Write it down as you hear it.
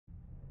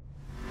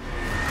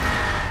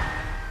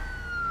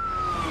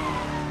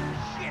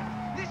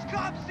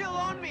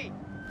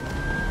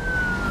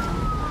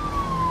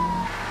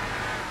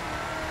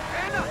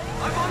Anna,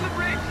 I'm on the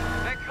bridge.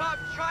 That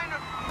cop's trying to...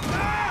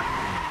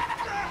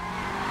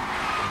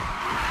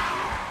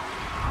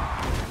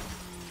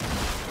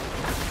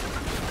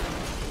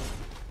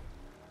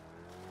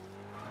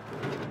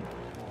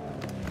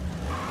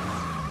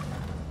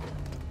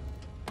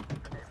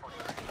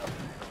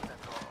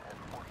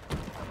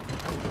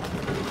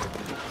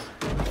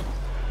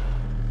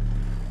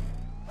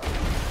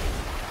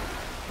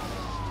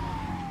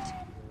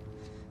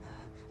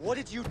 What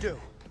did you do?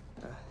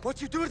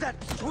 What'd you do to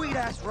that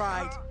sweet-ass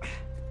ride?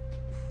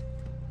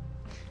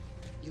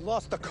 You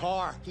lost the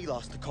car. He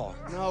lost the car.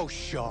 No,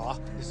 Shaw.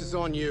 This is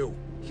on you.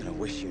 You know,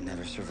 wish you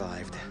never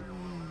survived.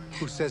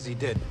 Who says he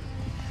did?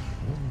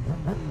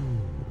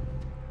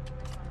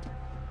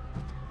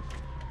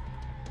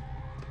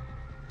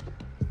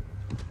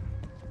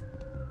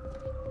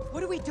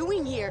 What are we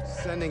doing here?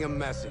 Sending a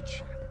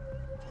message.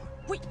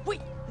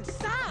 Wait,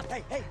 stop!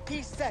 Hey,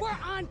 he said... We're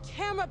on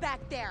camera back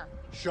there!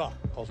 Shaw,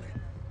 hold it.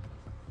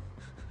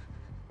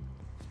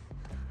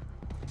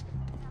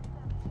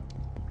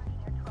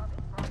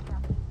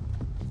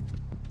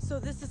 So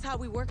this is how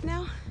we work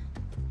now?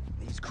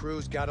 These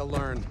crews gotta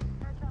learn.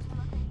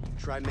 You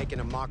try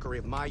making a mockery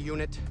of my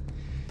unit,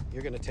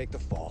 you're gonna take the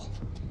fall.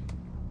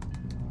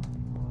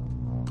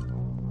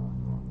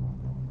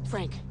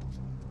 Frank,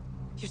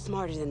 you're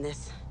smarter than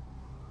this.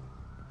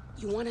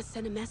 You want to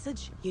send a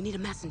message? You need a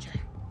messenger.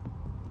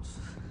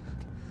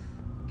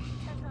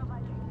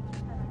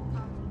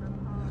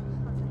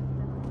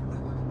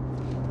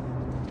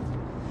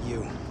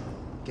 You,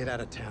 get out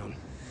of town.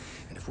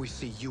 And if we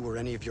see you or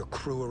any of your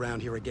crew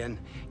around here again,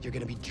 you're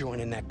gonna be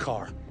joining that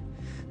car.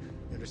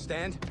 You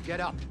understand?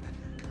 Get up.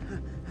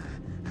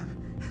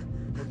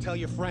 Go tell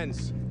your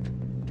friends.